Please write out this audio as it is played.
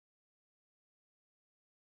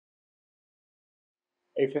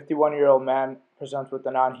A 51-year-old man presents with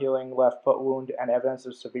a non-healing left foot wound and evidence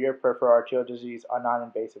of severe peripheral arterial disease on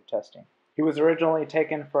non-invasive testing. He was originally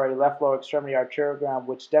taken for a left lower extremity arteriogram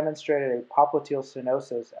which demonstrated a popliteal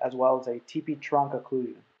stenosis as well as a TP trunk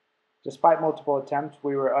occlusion. Despite multiple attempts,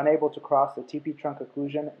 we were unable to cross the TP trunk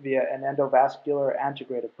occlusion via an endovascular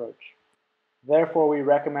antegrade approach. Therefore, we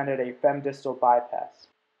recommended a femdistal bypass.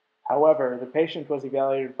 However, the patient was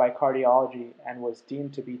evaluated by cardiology and was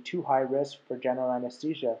deemed to be too high risk for general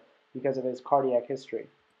anesthesia because of his cardiac history.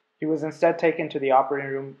 He was instead taken to the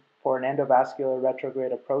operating room for an endovascular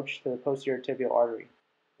retrograde approach to the posterior tibial artery.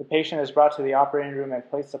 The patient is brought to the operating room and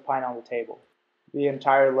placed supine on the table. The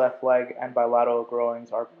entire left leg and bilateral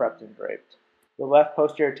groins are prepped and draped. The left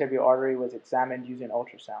posterior tibial artery was examined using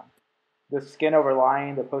ultrasound. The skin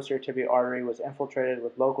overlying the posterior tibial artery was infiltrated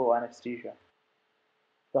with local anesthesia.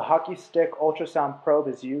 The hockey stick ultrasound probe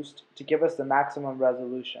is used to give us the maximum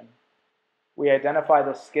resolution. We identify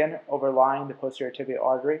the skin overlying the posterior tibial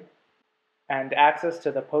artery, and access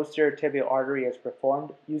to the posterior tibial artery is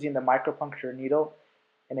performed using the micropuncture needle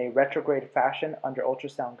in a retrograde fashion under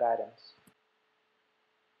ultrasound guidance.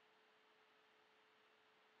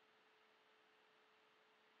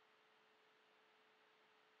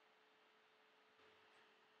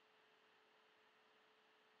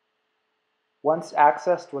 Once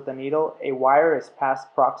accessed with the needle, a wire is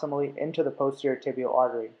passed proximally into the posterior tibial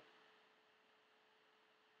artery.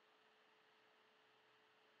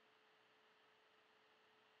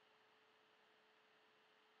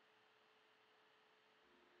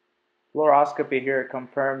 Fluoroscopy here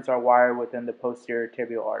confirms our wire within the posterior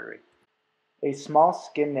tibial artery. A small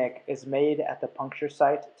skin nick is made at the puncture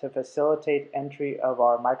site to facilitate entry of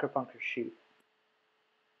our micropuncture sheath.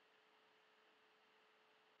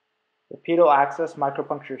 The pedal access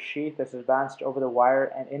micropuncture sheath is advanced over the wire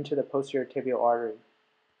and into the posterior tibial artery.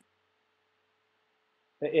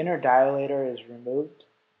 The inner dilator is removed.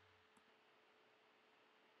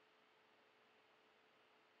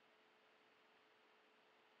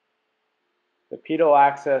 The pedal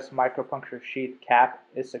access micropuncture sheath cap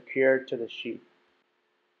is secured to the sheath.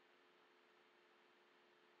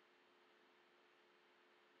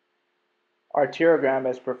 Arteriogram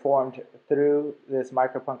is performed through this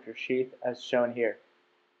micropuncture sheath as shown here.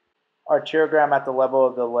 Arteriogram at the level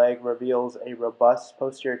of the leg reveals a robust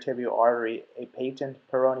posterior tibial artery, a patent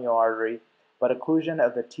peroneal artery, but occlusion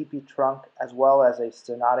of the TP trunk as well as a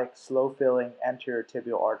stenotic, slow-filling anterior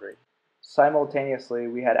tibial artery. Simultaneously,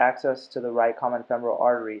 we had access to the right common femoral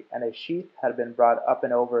artery, and a sheath had been brought up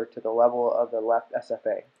and over to the level of the left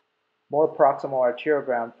SFA. More proximal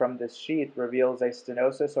arteriogram from this sheath reveals a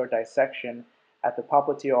stenosis or dissection at the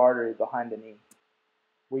popliteal artery behind the knee.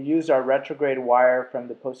 We used our retrograde wire from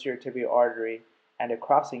the posterior tibial artery and a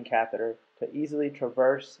crossing catheter to easily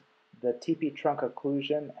traverse the TP trunk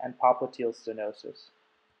occlusion and popliteal stenosis.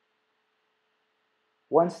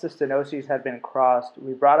 Once the stenoses had been crossed,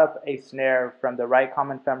 we brought up a snare from the right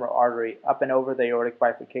common femoral artery up and over the aortic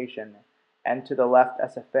bifurcation and to the left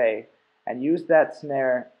SFA, and used that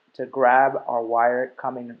snare to grab our wire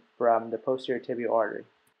coming from the posterior tibial artery.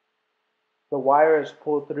 The wire is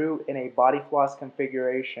pulled through in a body floss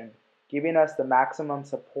configuration, giving us the maximum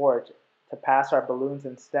support to pass our balloons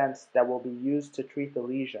and stents that will be used to treat the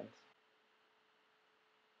lesions.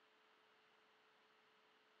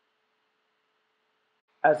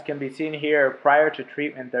 As can be seen here, prior to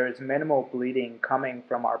treatment there is minimal bleeding coming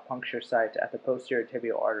from our puncture site at the posterior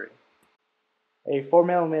tibial artery. A 4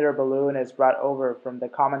 mm balloon is brought over from the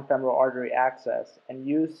common femoral artery access and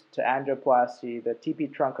used to angioplasty the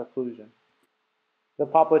TP trunk occlusion. The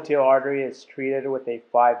popliteal artery is treated with a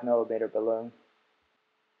 5 mm balloon.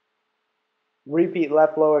 Repeat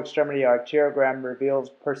left lower extremity arteriogram reveals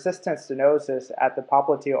persistent stenosis at the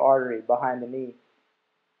popliteal artery behind the knee.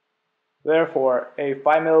 Therefore, a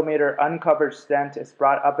 5 mm uncovered stent is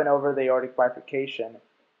brought up and over the aortic bifurcation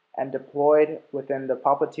and deployed within the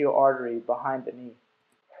popliteal artery behind the knee.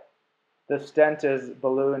 The stent is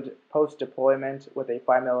ballooned post-deployment with a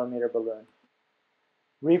 5 mm balloon.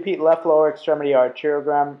 Repeat left lower extremity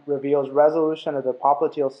arteriogram reveals resolution of the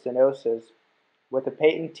popliteal stenosis with a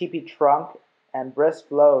patent TP trunk and brisk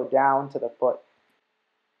flow down to the foot.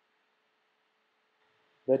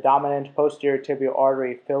 The dominant posterior tibial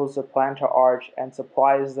artery fills the plantar arch and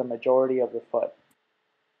supplies the majority of the foot.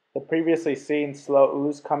 The previously seen slow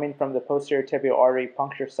ooze coming from the posterior tibial artery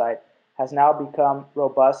puncture site has now become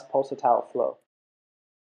robust pulsatile flow.